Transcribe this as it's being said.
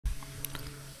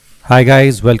Hi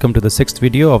guys, welcome to the sixth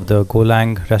video of the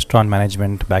Golang restaurant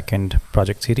management backend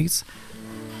project series.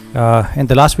 In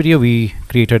the last video we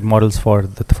created models for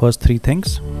the first three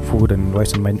things: food and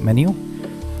invoice and menu.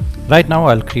 Right now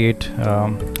I'll create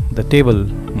the table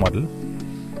model,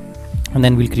 and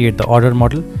then we'll create the order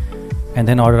model, and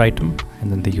then order item,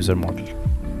 and then the user model.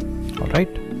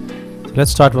 Alright, so let's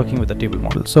start working with the table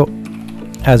model. So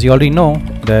as you already know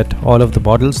that all of the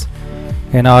models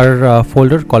in our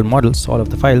folder called models, all of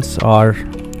the files are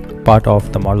part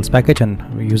of the models package, and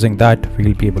using that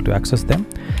we'll be able to access them.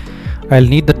 I'll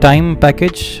need the time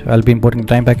package. I'll be importing the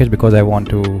time package because I want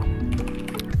to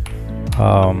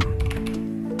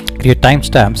create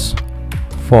timestamps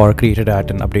for created at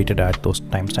and updated at, those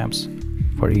timestamps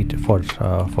for each for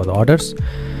the orders.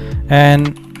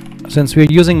 And since we're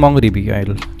using MongoDB,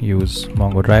 I'll use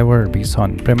Mongo driver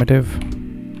bson primitive.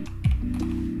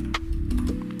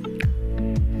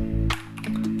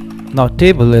 Now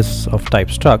table is of type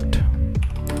struct.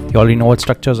 You already know what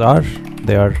structures are.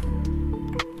 They are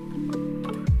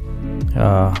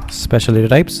special data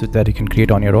types that you can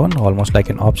create on your own, almost like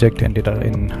an object in data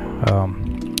in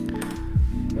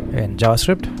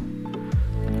JavaScript.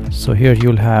 So here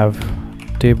you'll have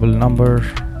table number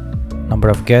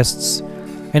of guests.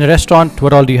 In a restaurant,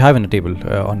 what all do you have in a table?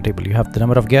 On table you have the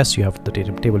number of guests, you have the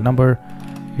table number,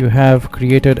 you have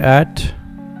created at,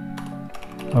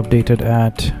 updated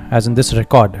at, as in this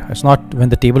record. It's not when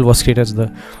the table was created, it's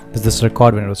this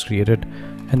record when it was created,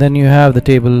 and then you have the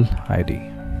table ID.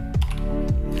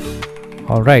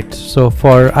 Alright, so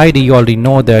for ID you already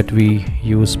know that we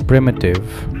use primitive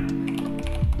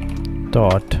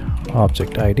dot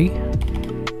object ID,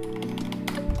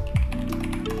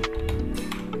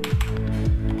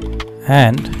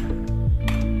 and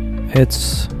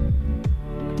it's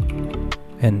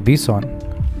in bson,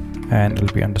 and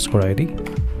it'll be underscore ID.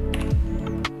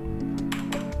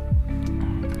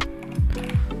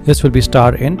 This will be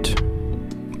star int.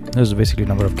 This is basically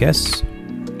number of guests.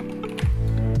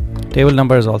 Table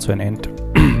number is also an int.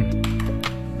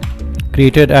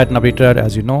 Created at and updated at,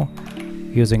 as you know,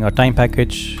 using a time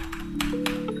package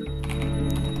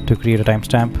to create a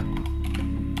timestamp.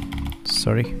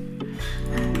 Sorry.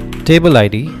 Table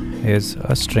ID is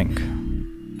a string.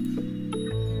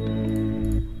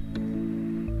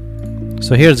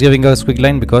 So here it's giving us a squiggly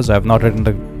line because I have not written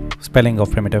the spelling of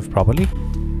primitive properly.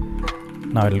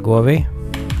 Now it'll go away.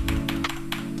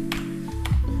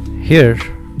 Here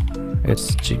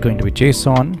it's going to be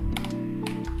JSON,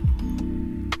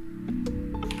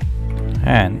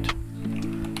 and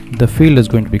the field is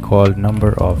going to be called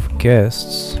number of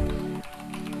guests.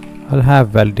 I'll have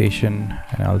validation,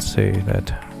 and I'll say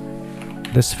that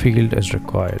this field is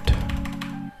required.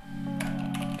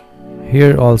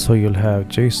 Here also you'll have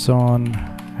JSON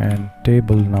and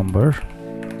table number,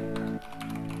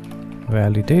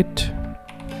 validate,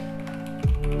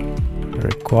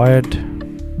 required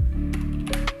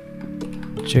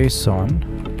JSON,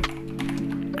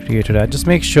 created at. Just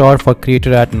make sure for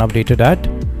created at and updated at,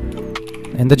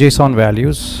 in the JSON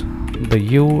values the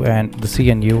U and the C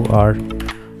and U are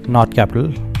not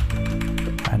capital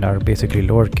and are basically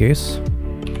lowercase.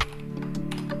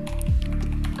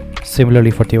 Similarly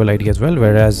for table ID as well,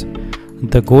 whereas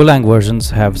the Golang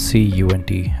versions have C, U and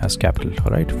T as capital.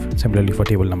 Alright, similarly for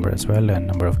table number as well, and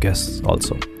number of guests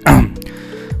also.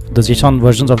 The JSON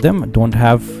versions of them don't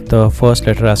have the first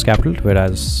letter as capital,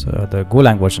 whereas the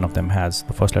Golang version of them has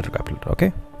the first letter capital.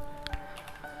 Okay,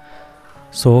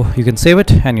 so you can save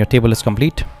it and your table is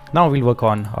complete. Now we'll work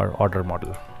on our order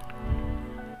model.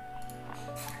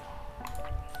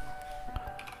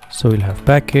 So we'll have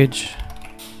package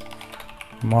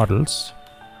models,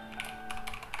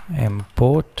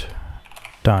 import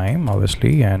time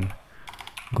obviously, and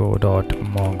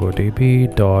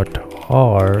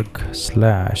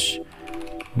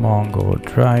go.mongodb.org/mongo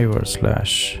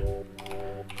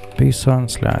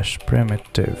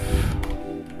driver/bson/primitive.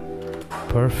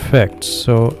 Perfect.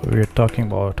 So we're talking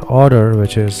about order,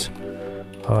 which is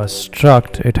a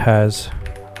struct. It has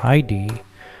ID.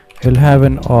 It'll have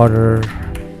an order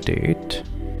date.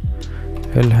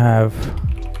 It'll have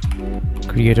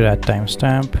created at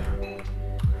timestamp.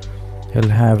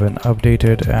 It'll have an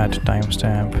updated at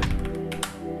timestamp.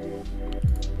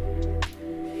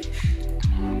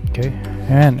 Okay,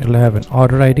 and it'll have an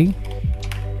order ID.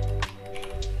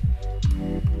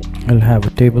 It'll have a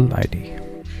table ID.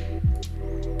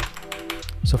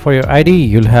 So for your ID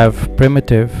you'll have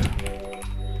primitive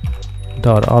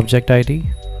dot object ID.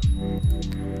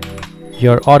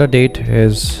 Your order date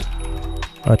is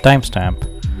a timestamp.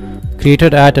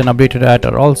 Created at and updated at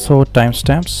are also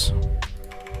timestamps.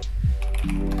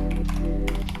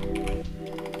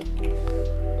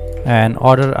 and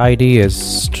order ID is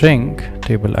string,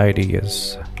 table ID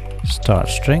is star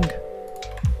string.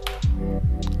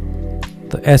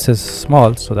 The S is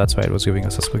small, so that's why it was giving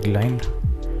us a squiggly line.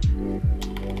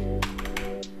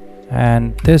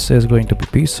 And this is going to be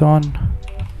bson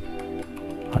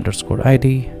underscore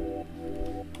ID.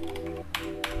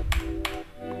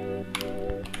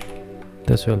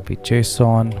 This will be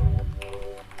JSON.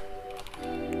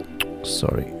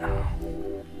 Sorry.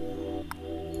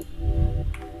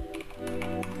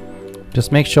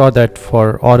 Just make sure that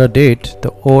for order date,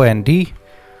 the O and D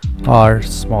are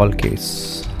small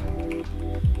case.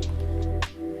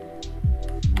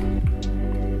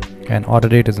 And order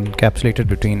date is encapsulated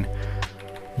between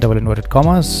double inverted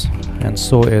commas, and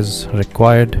so is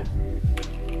required.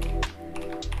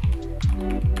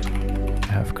 I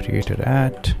have created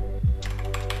at,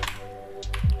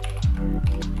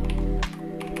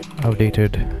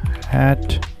 updated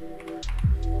at.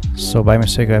 So by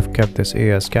mistake I've kept this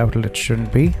A as capital, it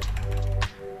shouldn't be.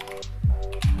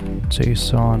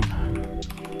 JSON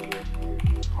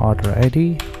order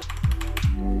ID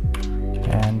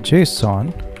and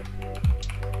JSON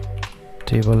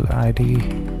table ID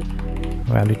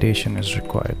validation is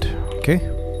required. Okay,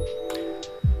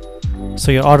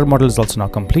 so your order model is also now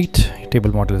complete. Your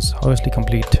table model is obviously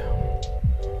complete.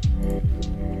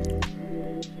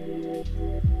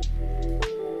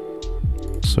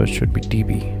 So it should be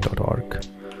db.org.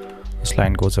 This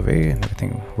line goes away and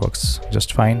everything works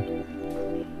just fine.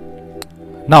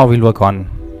 Now we'll work on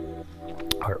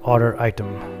our order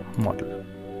item model.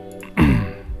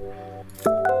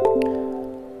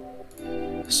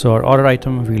 So our order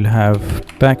item, we'll have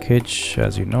package,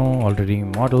 as you know already,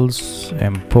 models,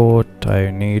 import. I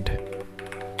need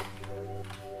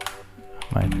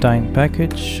my time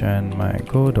package and my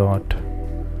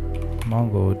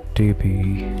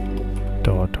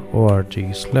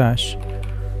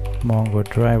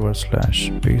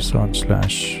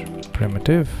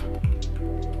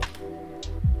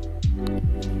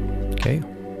Okay,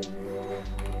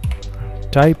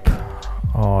 type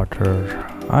order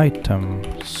item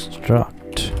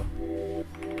struct.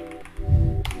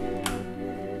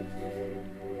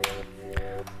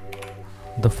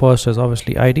 The first is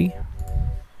obviously ID,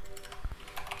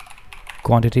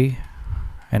 quantity,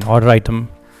 and order item.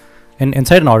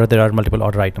 Inside an order there are multiple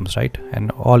order items, right?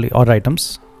 And all the order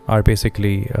items are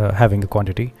basically having a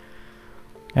quantity,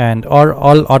 and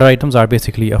all order items are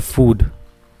basically a food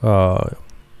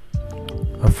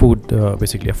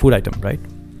basically a food item, right?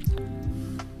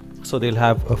 So they'll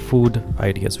have a food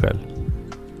ID as well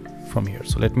from here.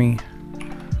 So let me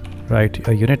write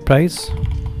a unit price.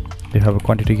 They have a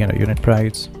quantity and a unit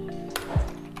price.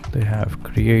 They have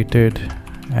created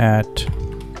at,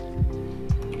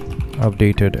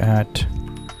 updated at.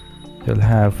 They'll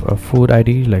have a food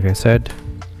ID, like I said.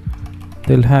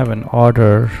 They'll have an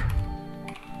order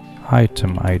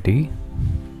item ID,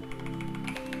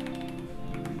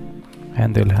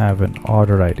 and they'll have an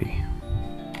order ID.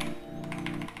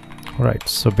 Right,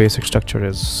 so basic structure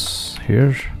is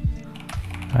here,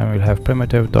 and we'll have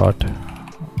primitive dot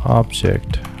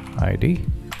object ID,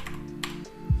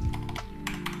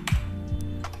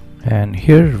 and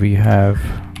here we have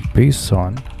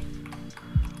bson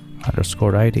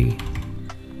underscore ID.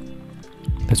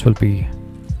 This will be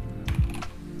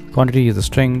quantity is a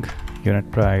string, unit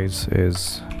price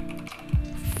is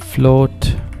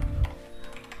float,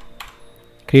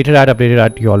 created at, updated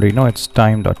at, you already know it's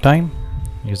time.time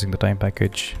using the time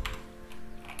package.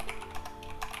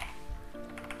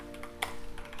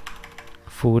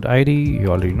 Food ID, you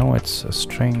already know it's a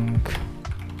string.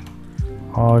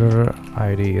 Order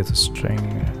ID is a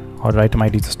string. Order item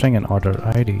ID is a string, and order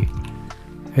ID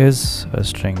is a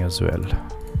string as well.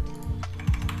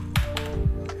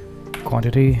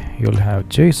 Quantity, you'll have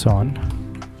JSON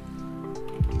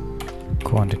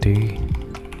quantity,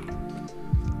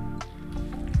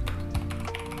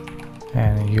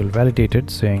 and you'll validate it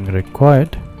saying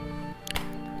required,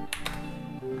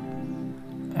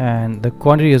 and the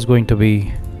quantity is going to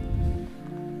be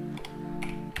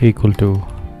equal to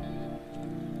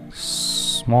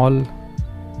small,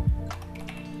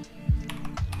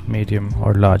 medium,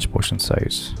 or large portion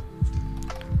size.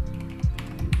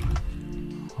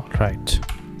 All right,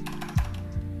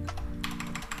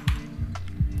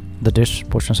 the dish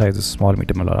portion size is small,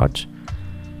 medium, or large,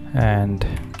 and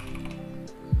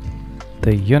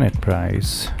the unit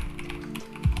price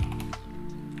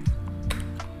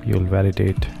you'll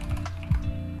validate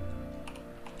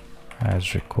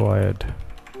as required,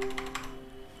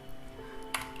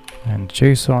 and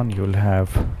JSON you'll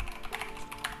have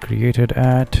created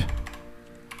at,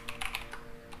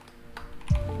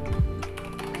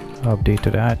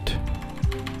 updated at,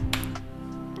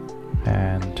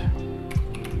 and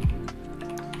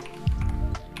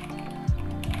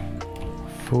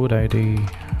food ID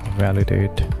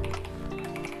validate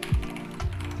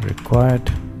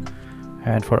required.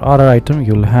 And for order item,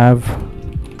 you'll have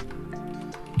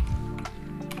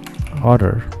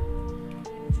order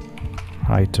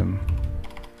item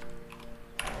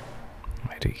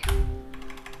ID.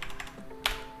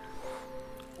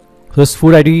 So this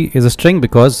food ID is a string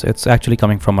because it's actually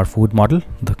coming from our food model.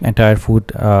 The entire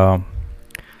food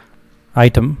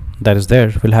item that is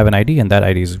there will have an ID, and that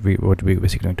ID is what we're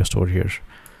basically going to store here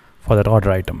for that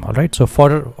order item. All right. So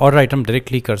for order item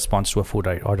directly corresponds to a food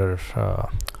order,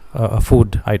 a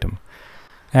food item,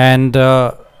 and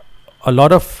a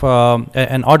lot of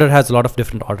an order has a lot of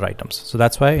different order items. So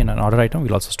that's why in an order item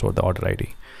we'll also store the order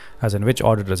ID, as in which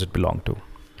order does it belong to.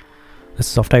 This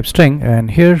is of type string,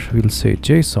 and here we'll say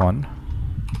JSON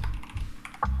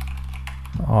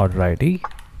order ID,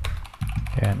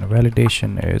 and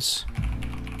validation is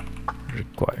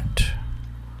required.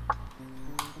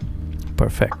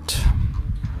 Perfect.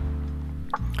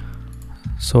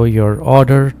 So your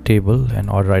order table and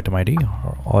order item ID,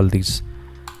 all these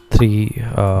three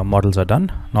models are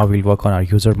done. Now we'll work on our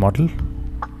user model,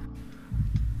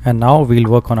 and now we'll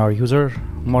work on our user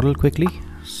model quickly.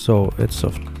 So it's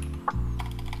of,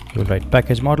 you'll write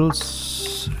package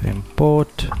models,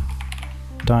 import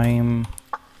time,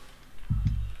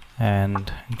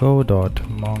 and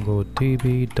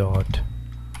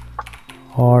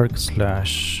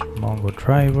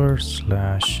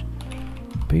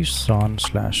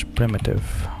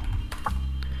go.mongodb.org/mongodriver/bson/primitive,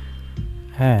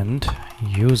 and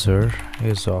user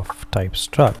is of type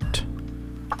struct,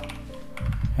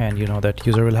 and you know that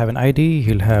user will have an ID.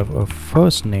 He'll have a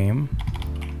first name,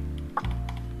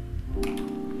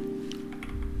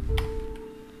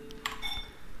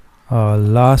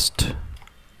 last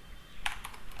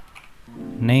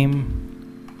name,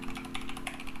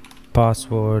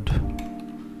 password,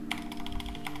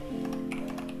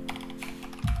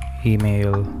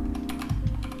 email,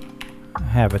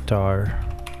 avatar,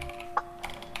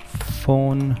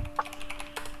 phone,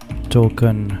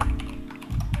 token,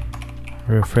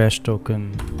 refresh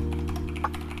token,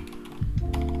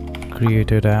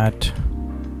 created at,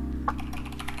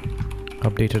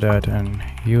 updated at, and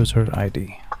user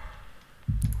ID.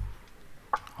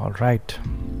 All right.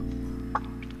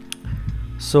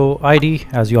 So ID,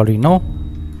 as you already know,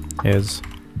 is,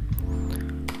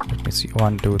 let me see,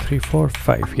 1 2 3 4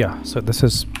 5. Yeah, so this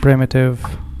is primitive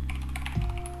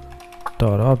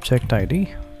dot object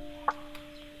ID,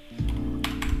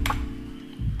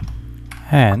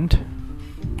 and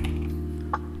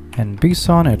in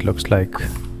bson it looks like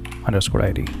underscore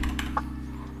ID.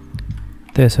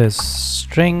 This is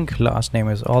string, last name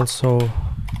is also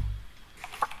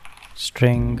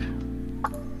string,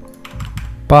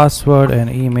 password and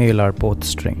email are both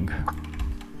string,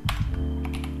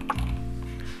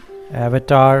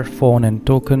 avatar, phone and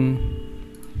token,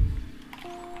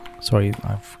 sorry,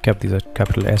 I've kept these at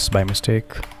capital S by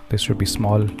mistake, this should be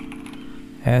small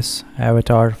s,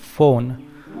 avatar, phone,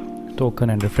 token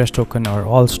and refresh token are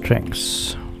all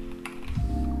strings.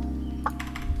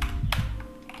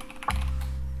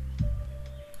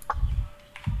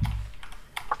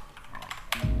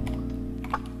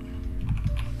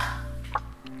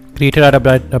 Created at,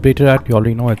 updated at, you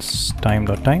already know it's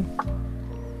time.time.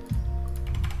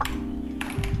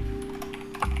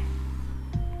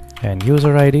 And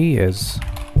user ID is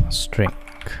string.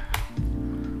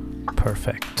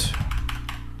 Perfect.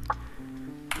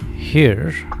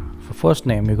 Here, for first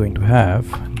name, you're going to have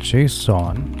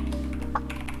JSON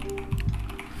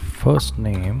first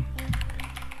name,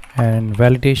 and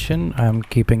validation, I'm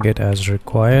keeping it as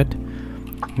required.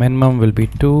 Minimum will be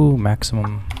 2,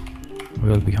 maximum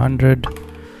will be 100,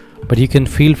 but you can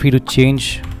feel free to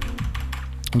change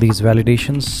these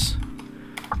validations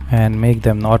and make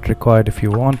them not required if you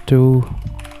want to,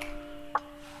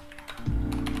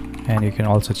 and you can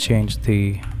also change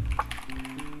the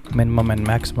minimum and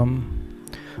maximum,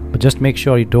 but just make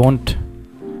sure you don't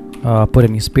put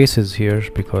any spaces here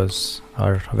because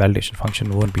our validation function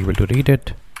won't be able to read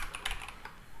it.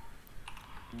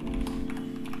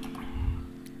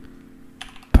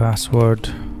 Password,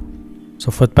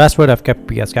 so for password I've kept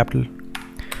P as capital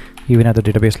even at the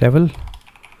database level,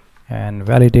 and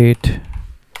validate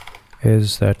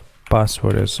is that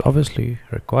password is obviously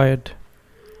required,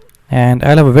 and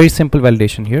I'll have a very simple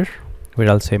validation here where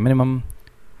I'll say minimum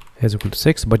is equal to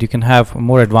 6, but you can have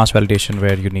more advanced validation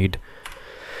where you need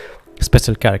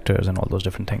special characters and all those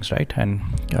different things, right? And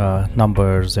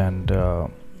numbers and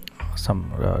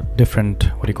some different,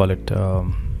 what do you call it,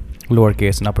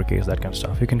 lowercase and uppercase, that kind of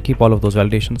stuff. You can keep all of those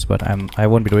validations, but I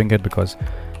won't be doing it because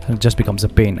it just becomes a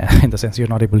pain in the sense you're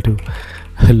not able to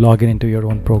log in into your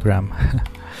own program.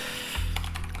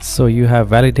 So you have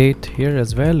validate here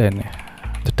as well, and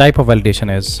the type of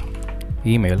validation is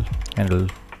email, and it'll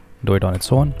do it on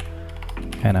its own,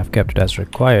 and I've kept it as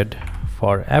required.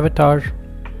 For avatar,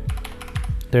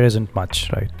 there isn't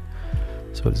much, right?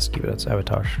 So we'll just keep it as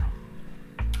avatar.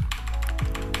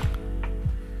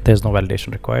 There's no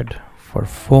validation required. For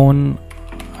phone,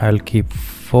 I'll keep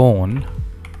phone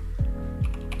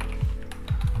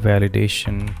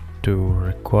validation to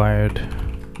required.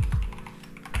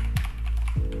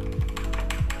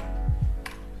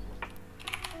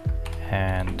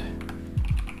 And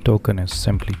token is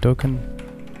simply token.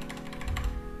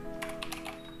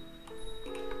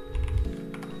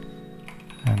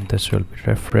 And this will be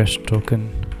refresh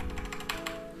token.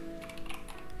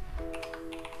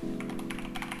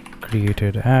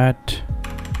 Created at.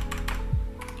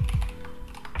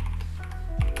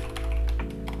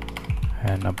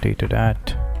 And updated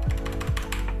at.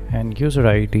 And user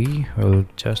ID will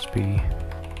just be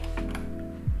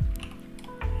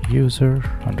user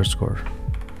underscore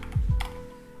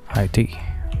ID.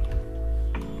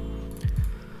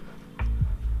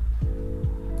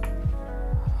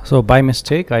 So by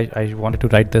mistake, I wanted to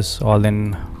write this all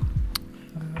in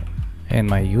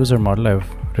my user model. I've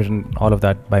written all of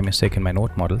that by mistake in my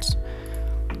node models.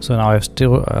 So now I've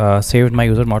still saved my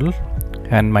user model,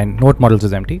 and my node models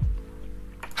is empty.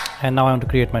 And now I want to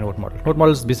create my node model. Node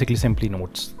model is basically simply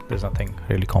nodes. There's nothing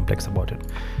really complex about it.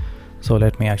 So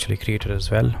let me actually create it as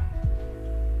well.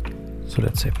 So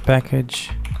let's say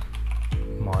package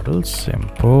models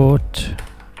import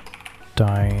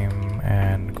time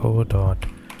and go dot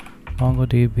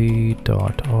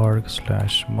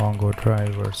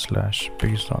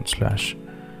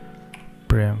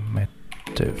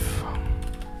mongodb.org/mongodriver/bson/primitive.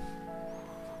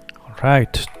 All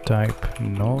right, type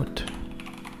node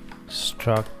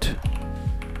struct,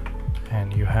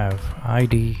 and you have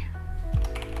ID,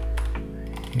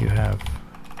 you have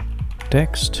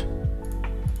text,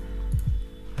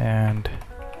 and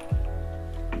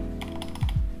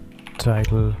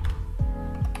title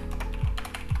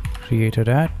created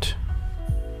at,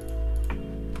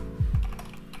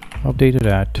 updated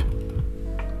at,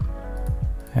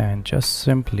 and just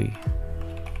simply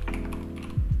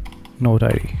node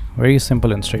ID. Very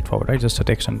simple and straightforward, right? Just a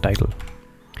text and title.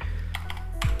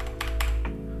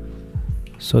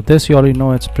 So this you already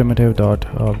know, it's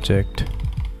primitive.object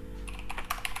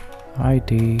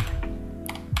ID,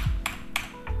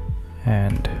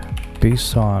 and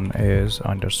bson is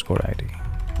underscore ID.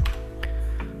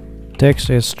 Text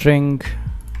is string,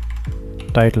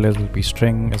 title will be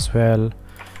string as well.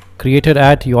 Created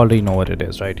at, you already know what it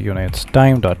is, right? You know it's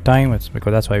time.time. It's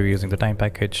because that's why we're using the time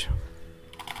package.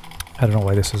 I don't know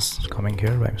why this is coming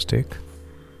here by mistake.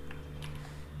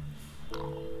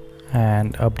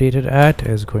 And updated at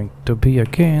is going to be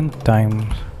again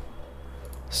time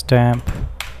stamp.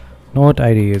 Node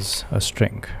ID is a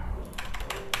string.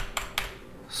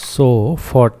 So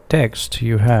for text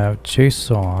you have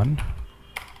JSON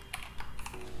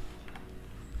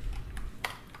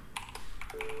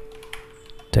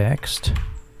text,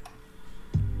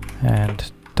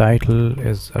 and title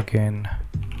is again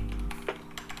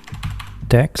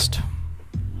text.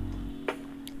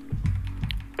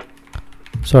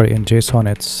 Sorry, in JSON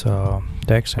it's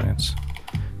text, and it's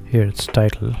here it's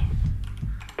title.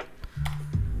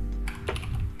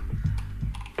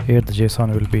 Here the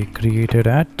JSON will be created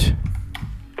at.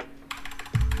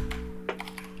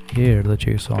 Here the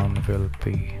JSON will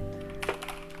be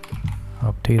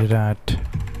updated at,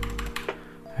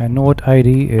 and node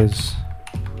ID is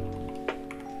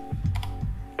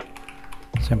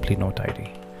simply node ID.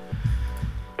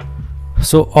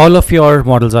 So all of your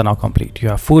models are now complete. You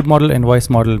have food model, invoice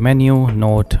model, menu,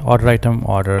 note, order item,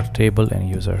 order, table, and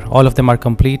user. All of them are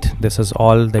complete. This is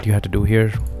all that you had to do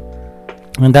here,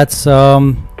 and that's a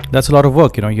lot of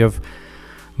work. You know, you have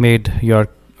made your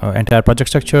entire project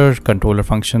structure. Controller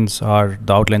functions are,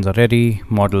 the outlines are ready.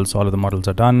 Models, all of the models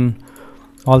are done.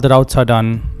 All the routes are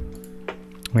done.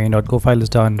 Main.go file is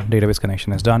done. Database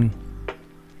connection is done.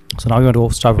 So now we want to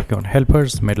start working on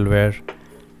helpers, middleware,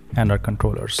 and our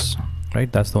controllers. Right,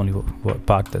 that's the only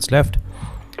part that's left.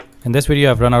 In this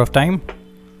video I've run out of time,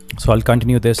 so I'll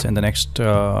continue this in the next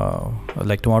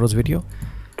like tomorrow's video.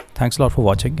 Thanks a lot for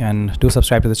watching, and do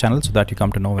subscribe to the channel so that you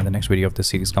come to know when the next video of this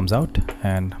series comes out,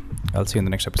 and I'll see you in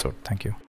the next episode. Thank you.